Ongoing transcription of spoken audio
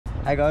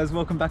Hey guys,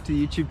 welcome back to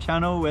the YouTube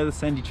channel. We're the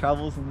Sandy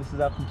Travels and this is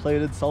our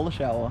completed solar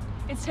shower.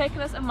 It's taken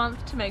us a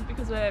month to make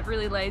because we're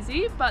really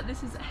lazy, but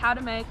this is how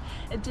to make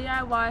a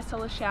DIY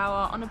solar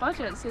shower on a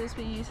budget. So this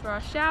we use for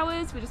our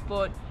showers. We just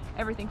bought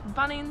everything from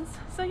Bunnings.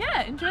 So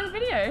yeah, enjoy the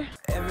video.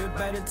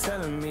 Everybody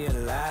telling me a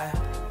lie.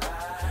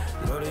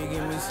 Lord, they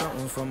give me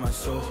something for my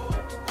soul.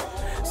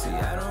 See,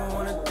 I don't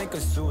want to think of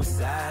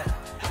suicide,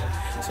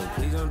 so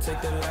please don't take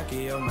the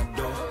lucky on my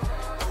door.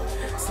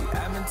 See,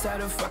 I've been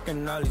tired of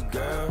fucking all these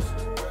girls,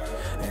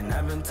 and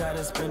I've been tired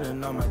of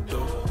spending all my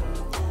dough.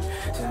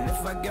 And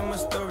if I get my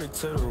story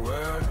to the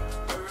world,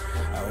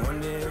 I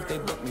wonder if they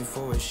book me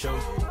for a show.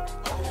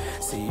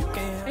 See, you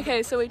can't.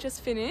 Okay, so we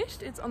just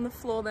finished. It's on the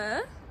floor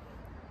there.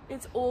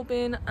 It's all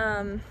been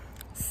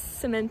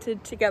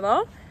cemented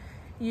together.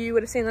 You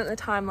would have seen that in the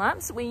time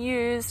lapse. We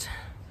used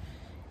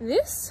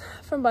this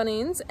from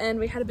Bunnings and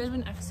we had a bit of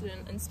an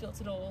accident and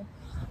spilt it all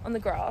on the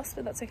grass,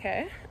 but that's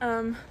okay.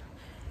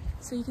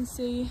 So you can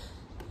see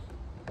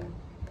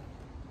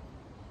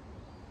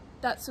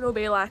that's what it'll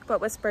be like, but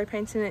we're spray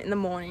painting it in the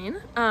morning.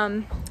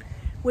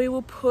 We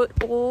will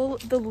put all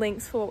the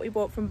links for what we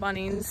bought from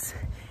Bunnings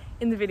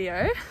in the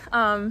video.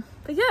 But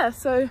yeah,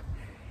 so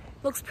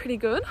looks pretty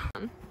good.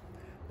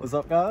 What's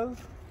up guys?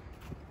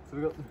 So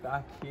we got the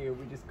back here,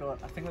 we just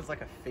got, I think it's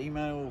like a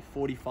female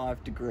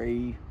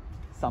 45-degree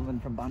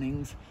something from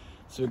Bunnings.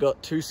 So we've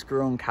got two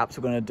screw-on caps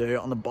we're going to do.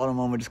 On the bottom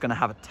one we're just going to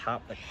have a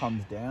tap that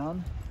comes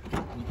down. You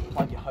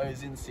plug your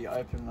hose in so you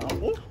open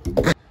them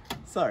up.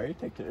 Sorry,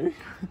 take two.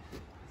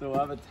 So we'll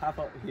have a tap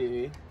up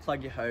here,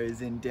 plug your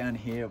hose in down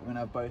here. We're going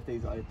to have both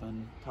these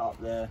open, top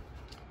there,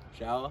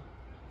 shower.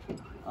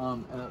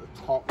 And at the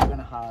top we're going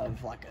to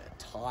have like a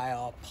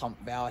tyre pump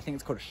valve. I think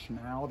it's called a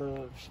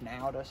schnauder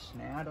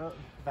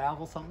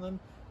valve or something.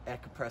 Air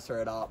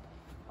compressor it up.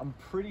 I'm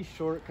pretty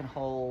sure it can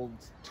hold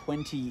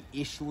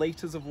 20-ish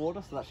litres of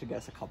water, so that should get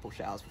us a couple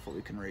showers before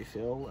we can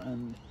refill.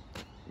 And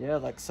yeah,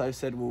 like So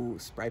said, we'll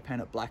spray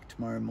paint it black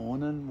tomorrow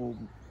morning. We'll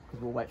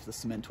wait for the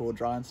cement to all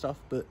dry and stuff,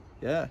 but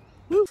yeah.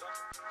 Woo.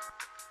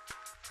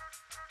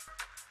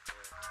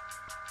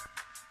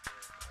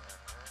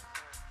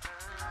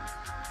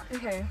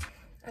 Okay,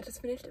 I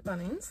just finished at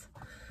Bunnings.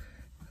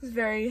 It was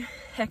very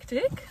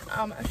hectic.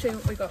 I'll show you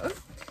what we got.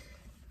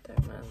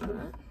 Don't mind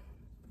that.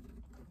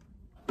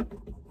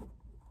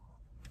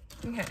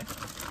 Okay,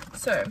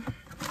 so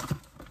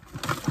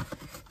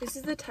this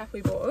is the tap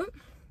we bought,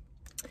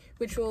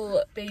 which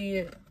will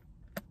be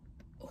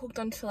hooked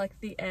onto like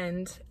the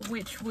end,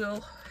 which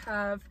will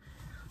have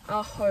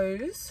our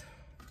hose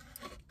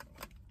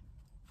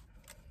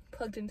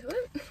plugged into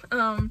it,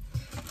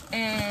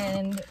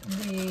 and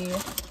the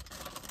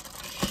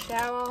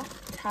shower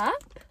tap.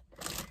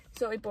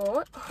 So we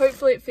bought.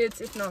 Hopefully it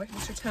fits. If not, we can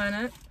just return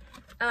it.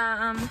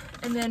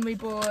 And then we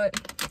bought,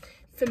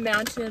 for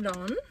mounting it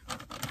on,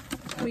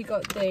 we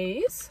got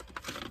these.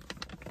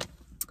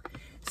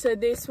 So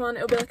this one,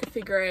 it'll be like a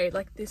figure eight,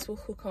 like this will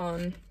hook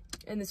on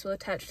and this will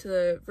attach to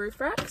the roof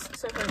racks.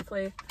 So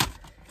hopefully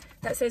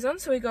that stays on.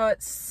 So we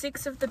got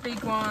 6 of the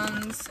big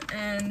ones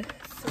and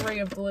 3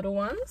 of the little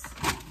ones.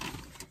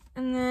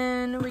 And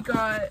then we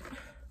got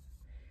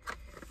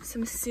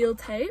some seal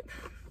tape.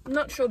 I'm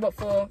not sure what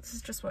for. This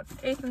is just what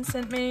Ethan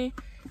sent me.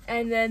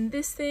 And then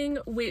this thing,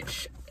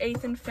 which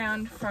Ethan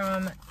found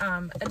from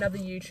another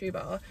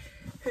YouTuber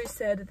who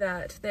said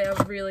that they are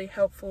really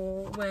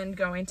helpful when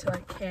going to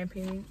like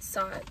camping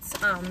sites,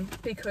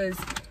 because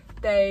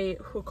they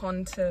hook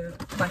onto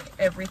like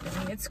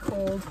everything. It's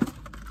called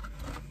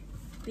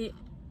the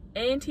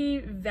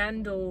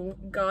Anti-Vandal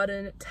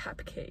Garden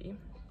Tap Key.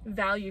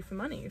 Value for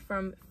money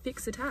from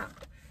Fix a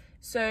Tap.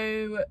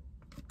 So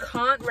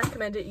can't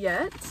recommend it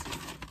yet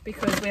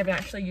because we haven't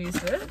actually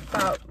used it,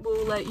 but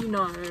we'll let you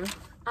know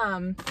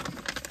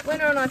when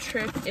we're on our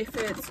trip if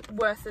it's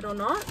worth it or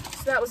not.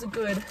 So that was a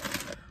good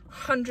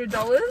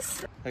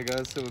 $100. Hey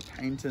guys, so we're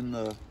painting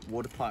the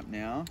water pipe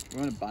now.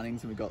 We went to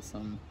Bunnings and we got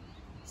some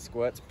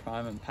squirts,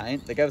 prime and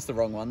paint. They gave us the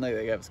wrong one though,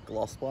 they gave us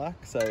gloss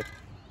black. So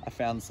I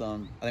found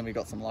some, I think we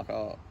got some like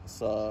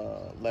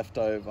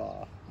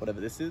leftover,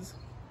 whatever this is.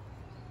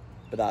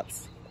 But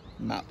that's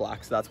matte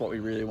black, so that's what we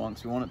really want,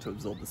 because we want it to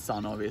absorb the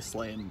sun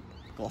obviously, and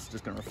gloss is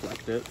just going to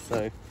reflect it,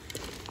 so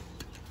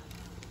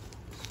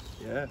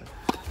yeah.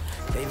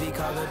 Baby,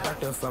 call the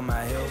doctor for my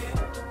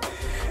health.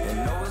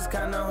 And know it's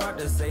kind of hard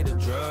to say the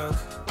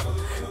drugs,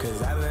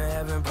 cause I've been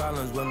having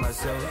problems with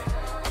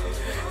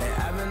myself.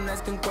 And I've been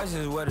asking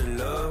questions, what is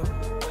love?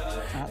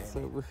 Alright,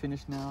 so we're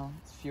finished now.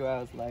 It's a few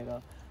hours later.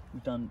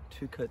 We've done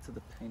 2 coats of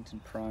the paint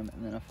and prime,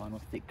 and then a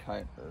final thick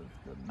coat of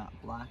the matte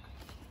black.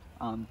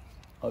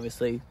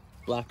 Obviously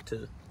black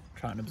to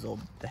try and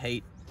absorb the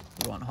heat.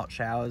 We want hot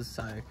showers,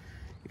 so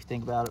if you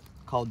think about it,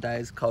 cold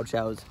days, cold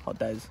showers,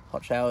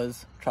 hot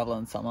showers, travel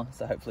in summer,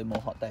 so hopefully more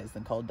hot days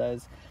than cold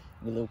days.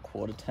 A little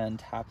quarter turn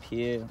tap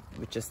here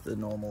with just the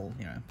normal,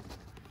 you know,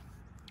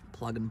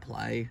 plug and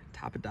play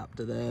tap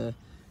adapter there.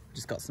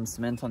 Just got some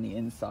cement on the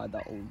inside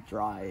that will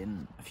dry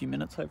in a few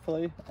minutes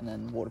hopefully, and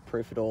then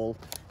waterproof it all.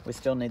 We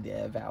still need the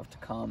air valve to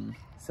come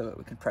so that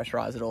we can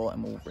pressurize it all,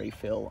 and we'll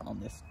refill on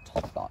this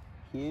top butt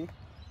here.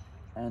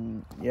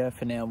 And yeah,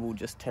 for now we'll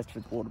just test if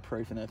it's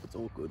waterproof, and if it's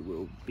all good,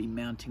 we'll be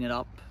mounting it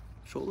up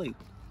shortly.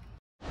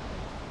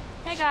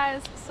 Hey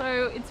guys,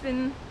 so it's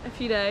been a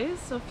few days,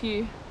 or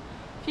a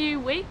few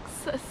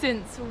weeks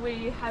since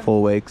we have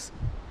 4 weeks.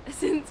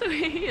 Since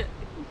we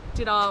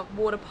did our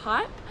water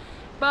pipe,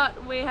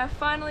 but we have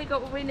finally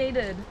got what we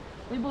needed.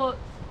 We bought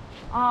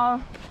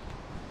our,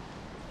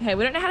 okay,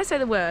 we don't know how to say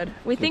the word.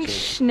 We think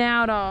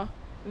Schnauder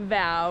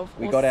valve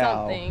or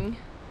something.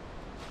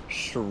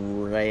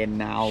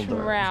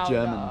 Schraunauder,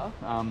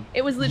 German.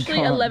 It was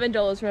literally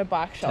 $11 from a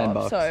bike shop.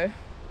 $10. So,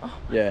 oh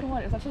yeah.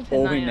 God, it was actually $10.99.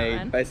 All we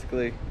need,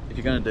 basically, if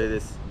you're going to do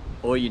this,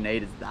 all you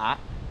need is that.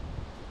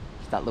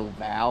 Just that little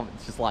valve.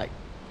 It's just like...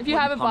 If you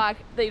have a bike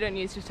that you don't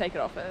use, just take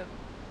it off it.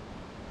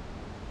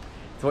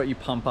 It's what you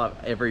pump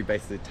up every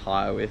basically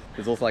tyre with.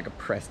 There's also like a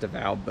Presta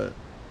valve, but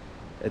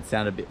it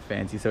sounded a bit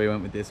fancy, so we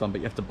went with this one,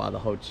 but you have to buy the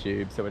whole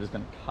tube, so we're just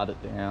going to cut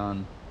it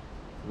down.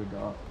 So we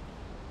got...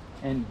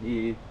 And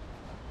here,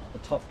 the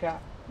top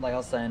cap, like I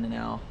was saying in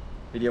our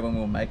video when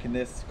we were making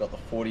this, got the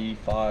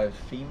 45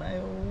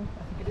 female,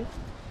 I think it is.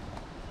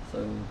 So,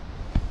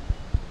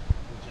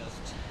 we'll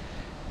just,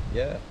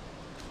 yeah.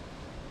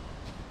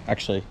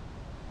 Actually,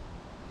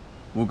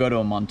 we'll go to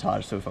a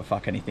montage, so if I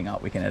fuck anything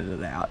up, we can edit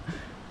it out.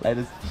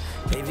 Later.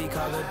 Baby,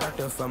 call the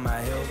doctor for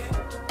my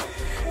health.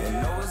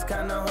 And know it's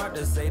kinda hard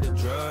to say the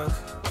drugs,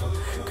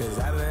 cause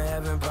I've been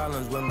having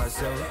problems with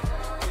myself.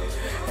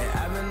 And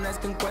I've been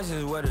asking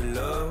questions what it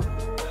love.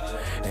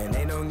 And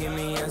they don't give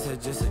me answers,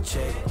 just a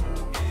check.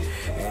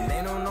 And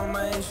they don't know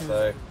my issues.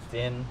 So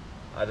then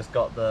I just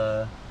got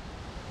the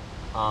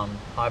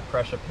high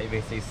pressure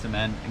PVC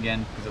cement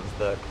again, because it was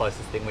the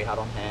closest thing we had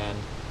on hand.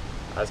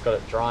 I just got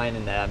it drying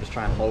in there. I'm just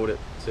trying to hold it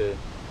to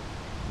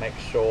make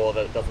sure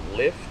that it doesn't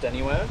lift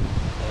anywhere, and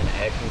then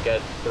air can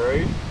get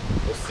through.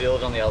 We'll seal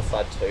it on the other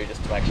side too,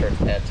 just to make sure it's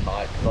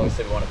airtight, because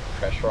obviously we want to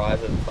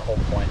pressurize it. It's the whole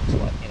point to,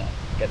 like, you know,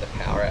 get the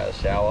power out of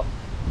the shower.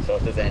 So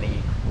if there's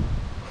any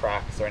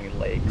cracks or any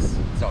leaks,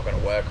 it's not going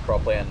to work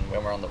properly, and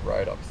when we're on the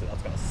road, obviously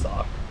that's going to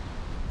suck.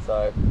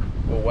 So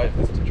we'll wait for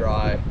this to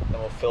dry, then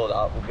we'll fill it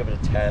up, we'll give it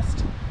a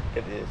test,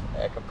 get the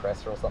air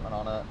compressor or something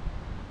on it,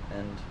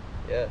 and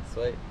yeah,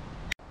 sweet.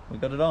 We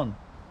got it on.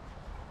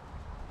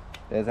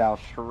 There's our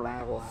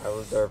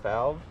Schnauder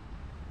valve.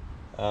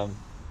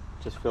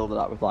 Just filled it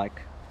up with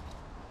like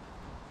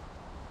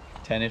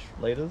 10-ish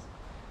litres.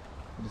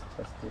 We'll just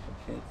test different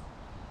fits.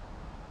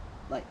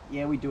 Like,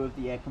 yeah, we do have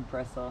the air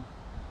compressor.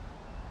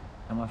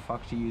 Am I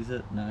fucked to use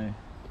it? No.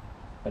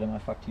 But am I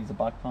fucked to use a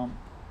bike pump?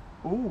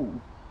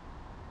 Ooh.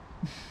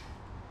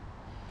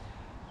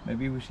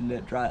 Maybe we should let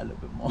it dry a little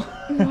bit more.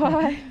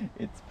 Why?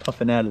 It's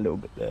puffing out a little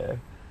bit there.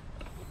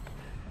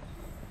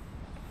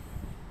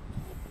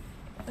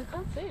 I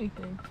can't see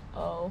anything.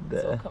 Oh, there.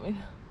 it's all coming.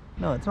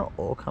 No, it's not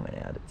all coming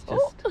out. It's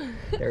just,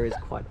 there is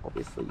quite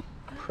obviously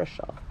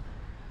pressure.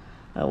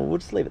 Well, we'll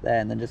just leave it there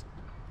and then just...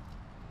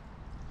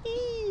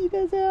 Eee,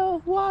 there's our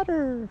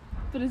water.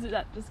 But is it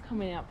that just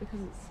coming out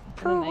because it's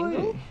Probably. at an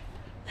angle?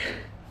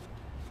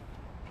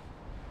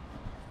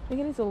 I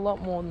think it needs a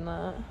lot more than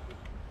that.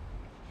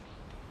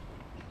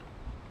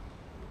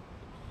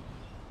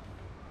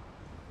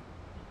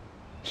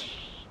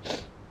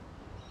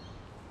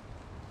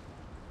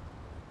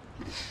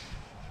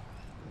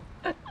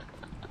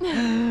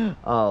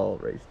 I'll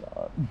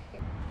restart.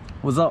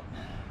 What's up?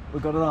 We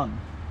got it on.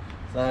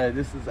 So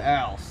this is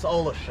our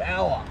solar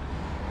shower.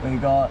 We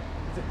got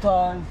zip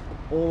ties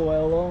all the way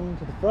along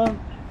to the front.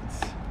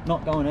 It's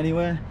not going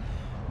anywhere.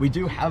 We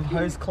do have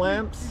hose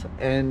clamps,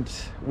 and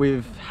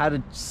we've had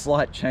a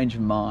slight change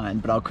of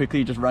mind, but I'll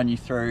quickly just run you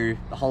through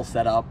the whole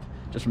setup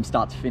just from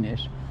start to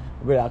finish.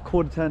 We've got our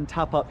quarter turn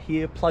tap up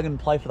here, plug and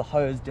play for the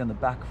hose down the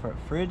back for a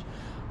fridge.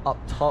 Up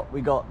top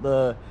we got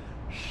the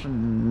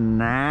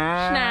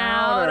Schnauder.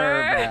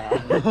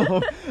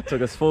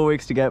 Took us 4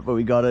 weeks to get, but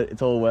we got it.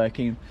 It's all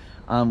working.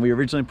 We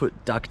originally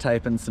put duct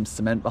tape and some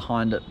cement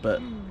behind it,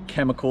 but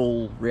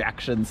chemical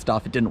reaction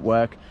stuff, it didn't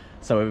work.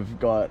 So we've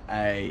got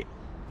a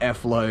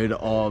F-load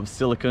of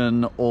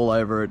silicone all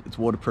over it. It's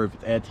waterproof,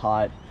 it's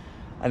airtight.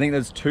 I think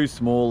there's 2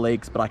 small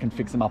leaks, but I can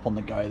fix them up on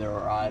the go. They're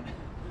all right.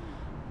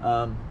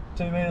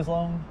 2 meters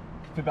long,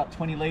 for about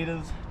 20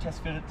 liters.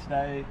 Test fit it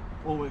today.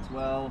 All works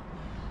well.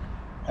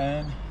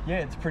 And yeah,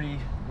 it's pretty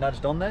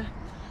nudged on there.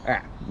 All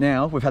right,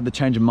 now we've had the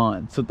change of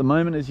mind. So at the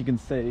moment, as you can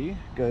see,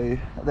 go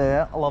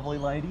there, a lovely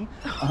lady.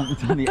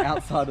 It's on the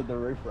outside of the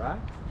roof rack.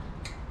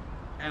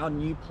 Our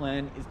new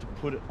plan is to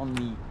put it on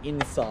the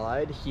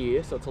inside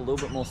here, so it's a little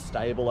bit more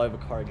stable over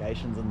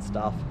corrugations and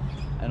stuff.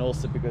 And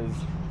also because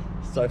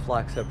Soph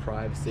likes her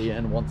privacy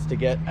and wants to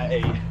get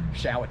a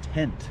shower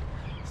tent.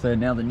 So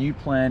now the new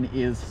plan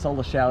is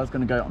solar shower is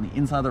going to go on the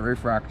inside of the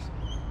roof racks,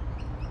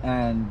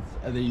 and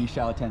the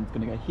shower tent is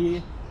going to go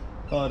here,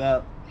 pull it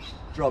out,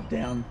 drop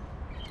down,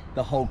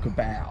 the whole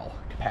kapow.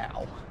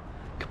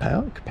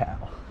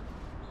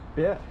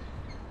 Yeah,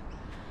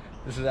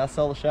 this is our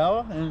solar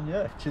shower, and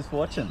yeah, cheers for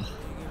watching.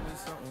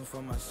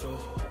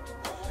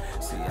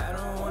 See, I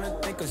don't wanna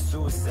think of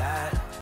suicide.